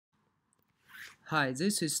Hi,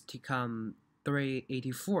 this is TCOM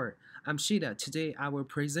 384. I'm Shida. Today I will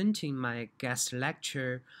presenting my guest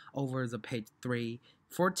lecture over the page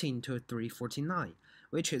 314 to 349,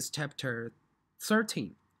 which is chapter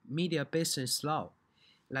 13, Media Business Law.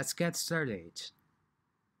 Let's get started.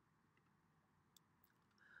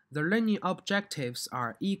 The learning objectives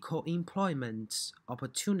are equal employment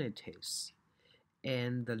opportunities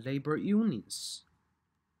and the labor unions.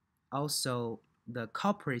 Also, the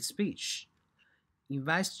corporate speech,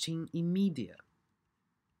 investing in media,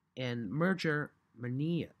 and merger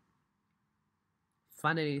mania.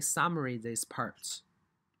 Finally, summarize these parts.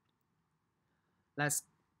 Let's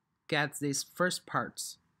get this first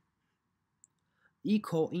part.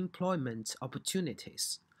 Equal employment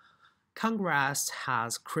opportunities. Congress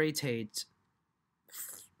has created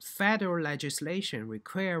federal legislation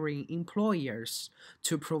requiring employers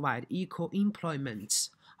to provide equal employment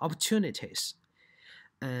opportunities.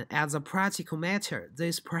 As a practical matter,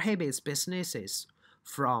 this prohibits businesses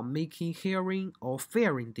from making hiring or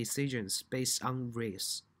firing decisions based on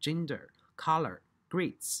race, gender, color,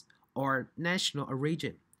 grades, or national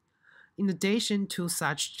origin. In addition to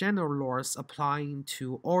such general laws applying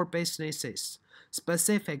to all businesses,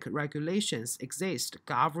 specific regulations exist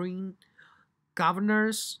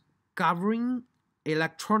governors governing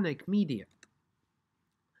electronic media.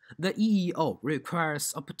 The EEO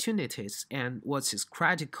requires opportunities, and what is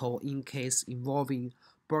critical in case involving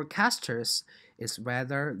broadcasters is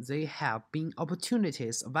whether they have been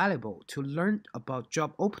opportunities available to learn about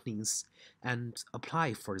job openings and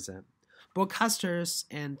apply for them. Broadcasters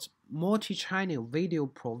and multi-channel video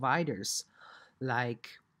providers like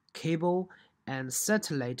cable and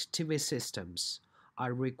satellite TV systems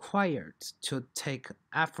are required to take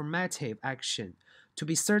affirmative action to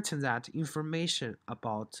be certain that information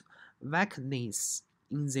about vacancies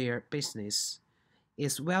in their business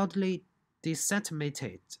is widely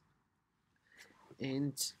disseminated.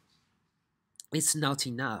 And it's not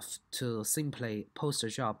enough to simply post a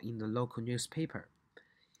job in the local newspaper.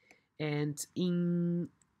 And in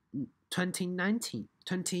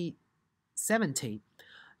 2017,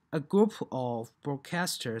 a group of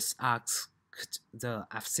broadcasters asked the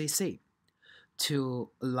FCC to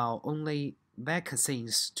allow only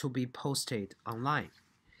vacancies to be posted online.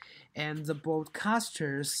 And the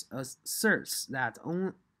broadcasters asserts that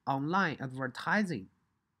online advertising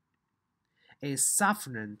is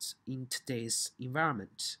sufficient in today's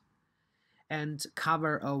environment and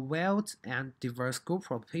cover a wide and diverse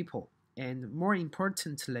group of people. And more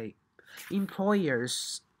importantly,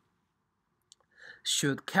 employers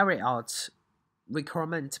should carry out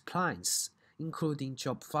recruitment plans, including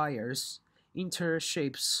job fairs,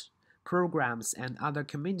 internships, programs, and other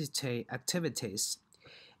community activities.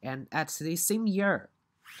 And at the same year,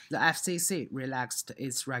 the FCC relaxed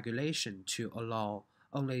its regulation to allow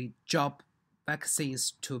only job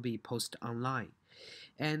vacancies to be posted online,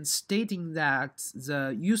 and stating that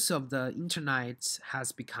the use of the internet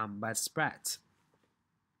has become widespread.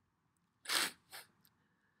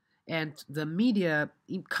 And the media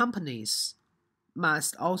companies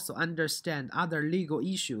must also understand other legal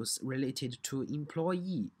issues related to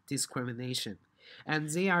employee discrimination, and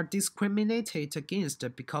they are discriminated against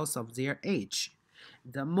because of their age.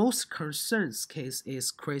 The most concerned case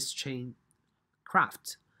is Christian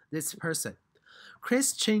Kraft, this person.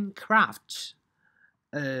 Christian Kraft,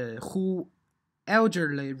 who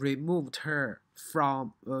elderly removed her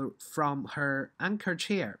from her anchor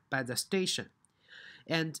chair by the station,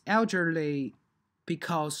 and elderly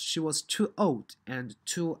because she was too old and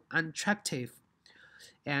too unattractive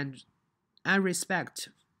and unrespect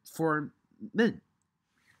for men.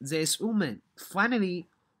 This woman finally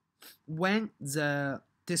won the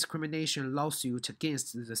discrimination lawsuit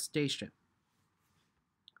against the station.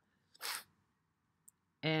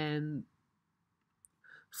 And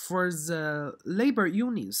for the labor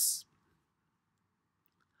unions,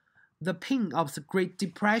 the pain of the Great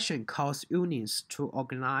Depression caused unions to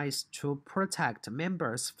organize to protect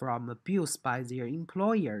members from abuse by their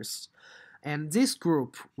employers, and this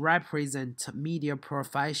group represent media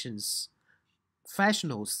professionals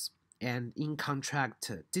and in contract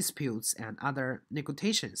disputes and other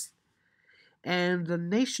negotiations. And the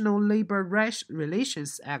National Labor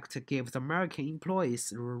Relations Act gives American employees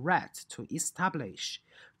the right to establish,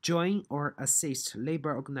 join, or assist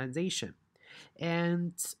labor organization,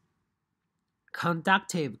 and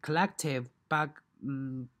conductive collective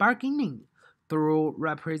bargaining through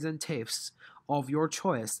representatives of your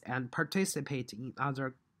choice and participate in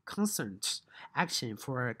other concerned action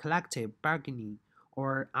for collective bargaining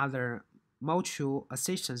or other mutual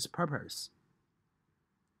assistance purpose.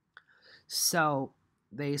 So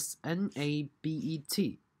this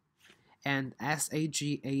NABET and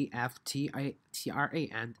SAGAFTRA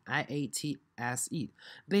and IATSE.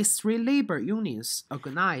 These three labor unions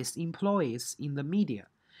organized employees in the media,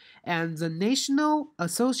 and the National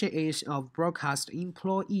Association of Broadcast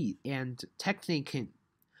Employees and Technicians,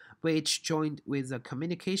 which joined with the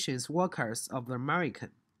Communications Workers of the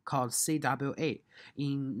American, called CWA,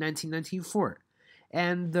 in 1994,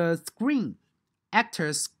 and the Screen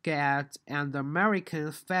Actors Guild and the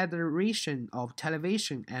American Federation of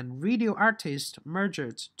Television and Radio Artists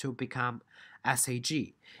merged to become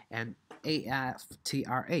SAG and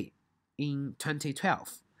AFTRA in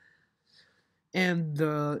 2012. And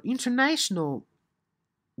the International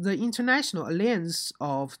Alliance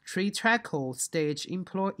of Theatrical Stage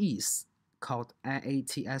Employees, called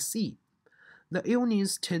IATSE. The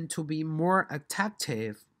unions tend to be more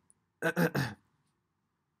attractive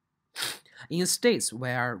in states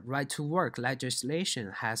where right-to-work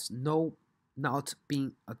legislation has not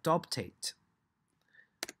been adopted,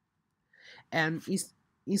 and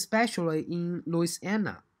especially in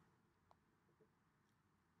Louisiana.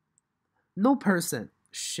 No person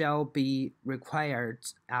shall be required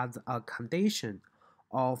as a condition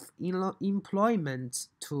of employment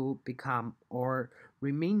to become or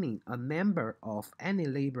remaining a member of any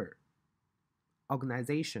labor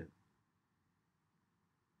organization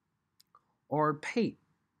or pay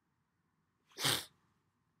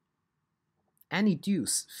any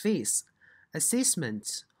dues, fees,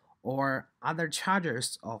 assessments, or other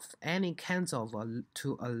charges of any kinds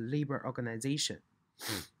to a labor organization.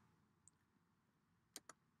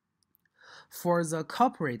 For the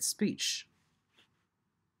corporate speech,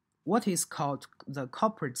 what is called the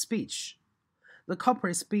corporate speech? The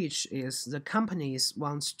corporate speech is the companies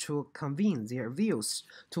want to convey their views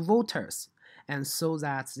to voters, and so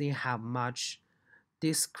that they have much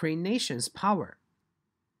discrimination power.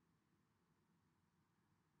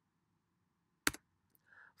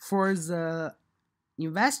 For the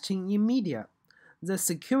investing in media, the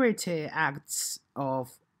Security Acts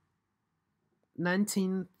of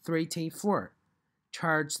 1934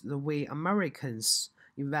 charged the way Americans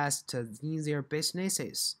invested in their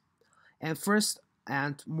businesses. And first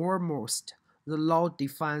and foremost, the law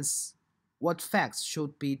defines what facts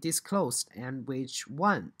should be disclosed and which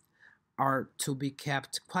one are to be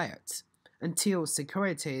kept quiet until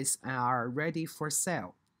securities are ready for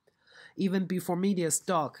sale. Even before media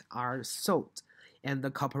stock are sold, and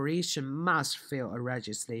the corporation must file a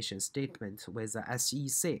registration statement with the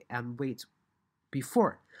SEC and wait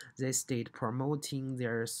before they start promoting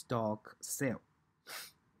their stock sale.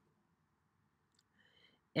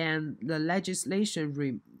 And the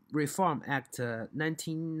Legislation Reform Act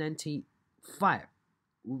 1995,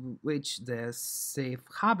 which the Safe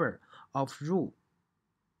Harbor of Rule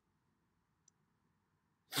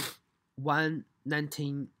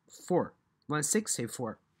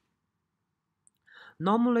 164.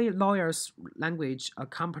 Normally, lawyers' language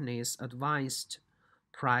accompanies advanced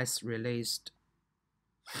price released,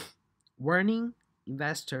 warning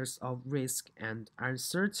investors of risk and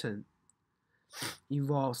uncertain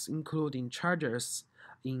involves including charges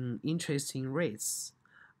in interesting rates,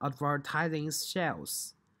 advertising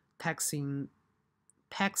sales, taxing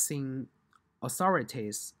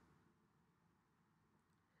authorities,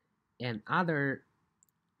 and other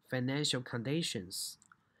financial conditions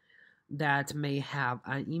that may have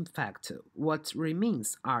an impact. What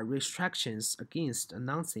remains are restrictions against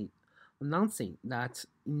announcing that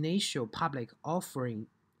initial public offering,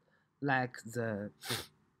 like the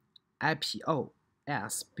IPO,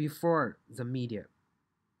 as before the media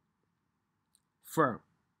firm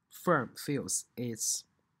files its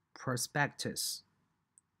prospectus.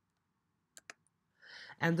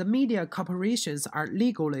 And the media corporations are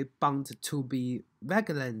legally bound to be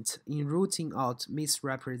vigilant in rooting out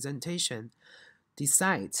misrepresentation,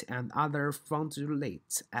 deceit, and other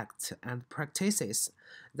fraudulent acts and practices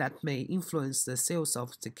that may influence the sales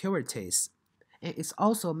of securities. It is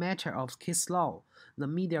also a matter of case law. The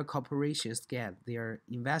media corporations get their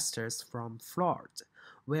investors from fraud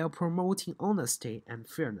while promoting honesty and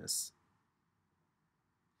fairness.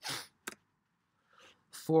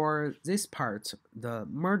 For this part, the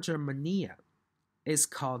merger mania is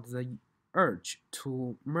called the urge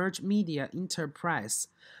to merge media enterprise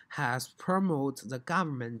has promoted the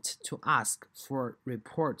government to ask for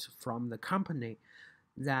report from the company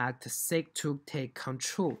that seek to take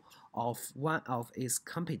control of one of its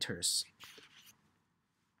competitors.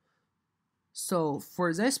 So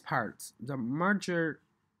for this part, the merger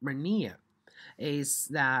mania is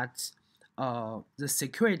that the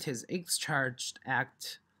Securities Exchange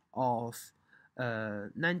Act of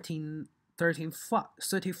 1934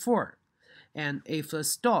 34. And if a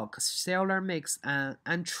stock seller makes an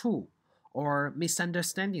untrue or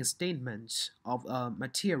misunderstanding statement of a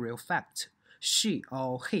material fact, she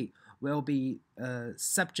or he will be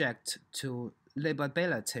subject to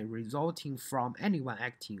liability resulting from anyone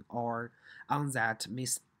acting or on that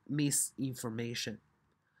misinformation.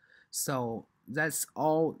 So that's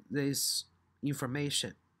all this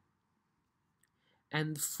information.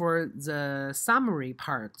 And for the summary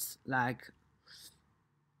parts, like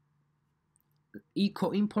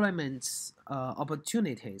equal employment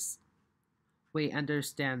opportunities, we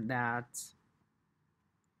understand that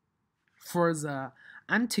for the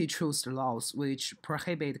antitrust laws which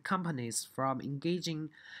prohibit companies from engaging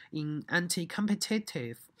in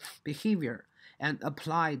anti-competitive behavior and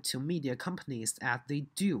apply to media companies as they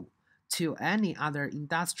do to any other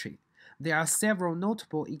industry. There are several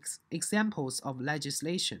notable examples of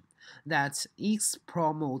legislation that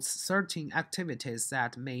promotes certain activities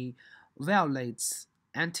that may violate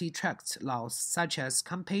antitrust laws such as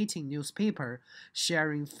competing newspaper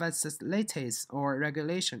sharing facilities or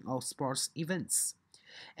regulation of sports events.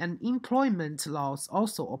 And employment laws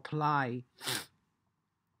also apply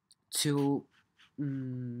to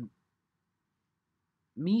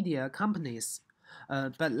media companies,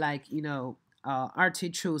 but like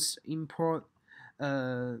antitrust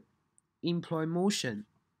employ motion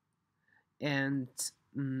and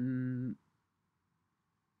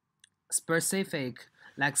specific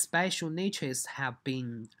like special niches have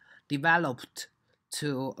been developed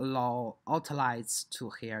to allow outlets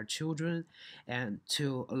to hear children and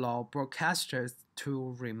to allow broadcasters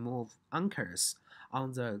to remove anchors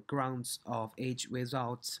on the grounds of age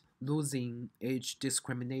without losing age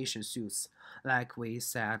discrimination suits, like we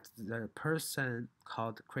said, the person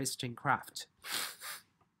called Christian Kraft.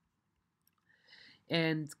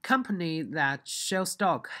 And companies that share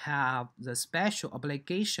stock have the special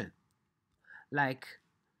obligation, like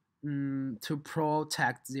to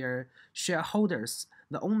protect their shareholders,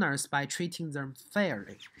 the owners, by treating them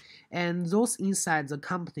fairly. And those inside the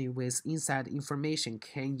company with inside information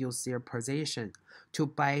can use their position to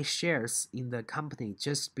buy shares in the company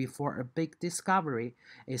just before a big discovery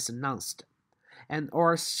is announced, and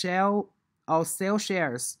or sell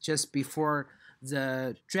shares just before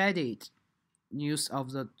the dreaded news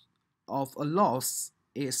of a loss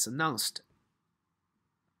is announced.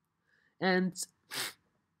 And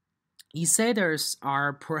insiders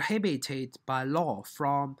are prohibited by law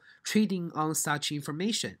from trading on such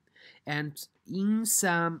information, and in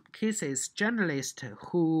some cases, journalists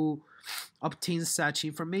who obtain such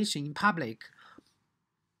information in public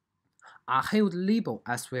are held liable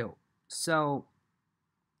as well. So,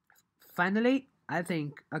 finally, I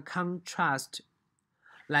think a contrast,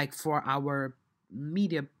 like for our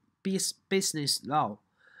media business law,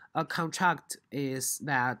 a contract is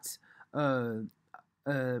that uh,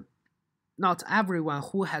 not everyone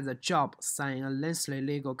who has a job sign a lengthy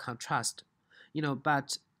legal contract,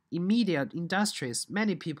 but in media industries,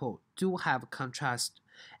 many people do have contracts,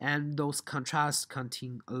 and those contracts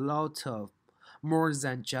contain a lot of more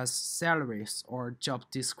than just salaries or job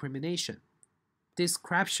discrimination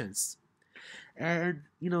descriptions. And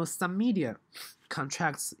some media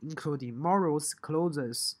contracts including morals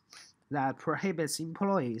clauses that prohibits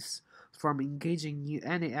employees from engaging in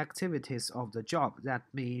any activities of the job that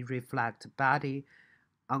may reflect badly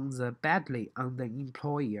on the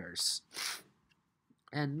employers.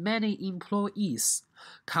 And many employees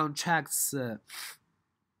contracts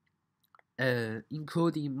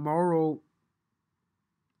including moral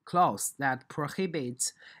clause that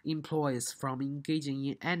prohibits employees from engaging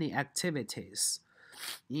in any activities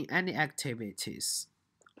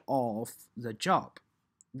of the job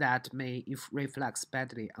that may reflect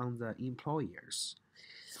badly on the employers.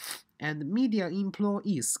 And media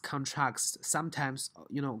employees contracts sometimes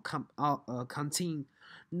contain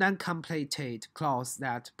non-completed clause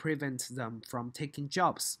that prevent them from taking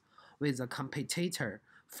jobs with a competitor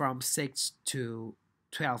from 6 to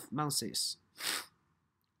 12 months.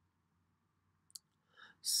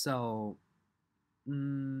 So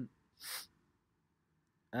and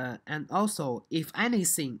also, if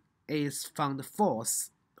anything is found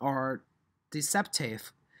false or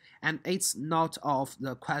deceptive, and it's not of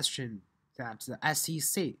the question that the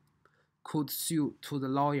SEC could sue to the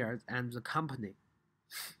lawyer and the company.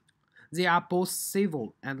 They are both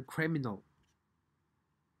civil and criminal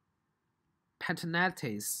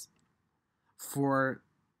penalties for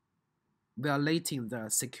violating the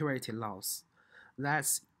security laws.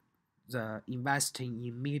 That's the investing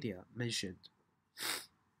in media mentioned.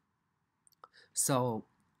 So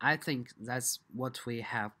I think that's what we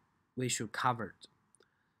should cover.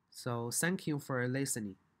 So thank you for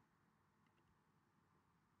listening.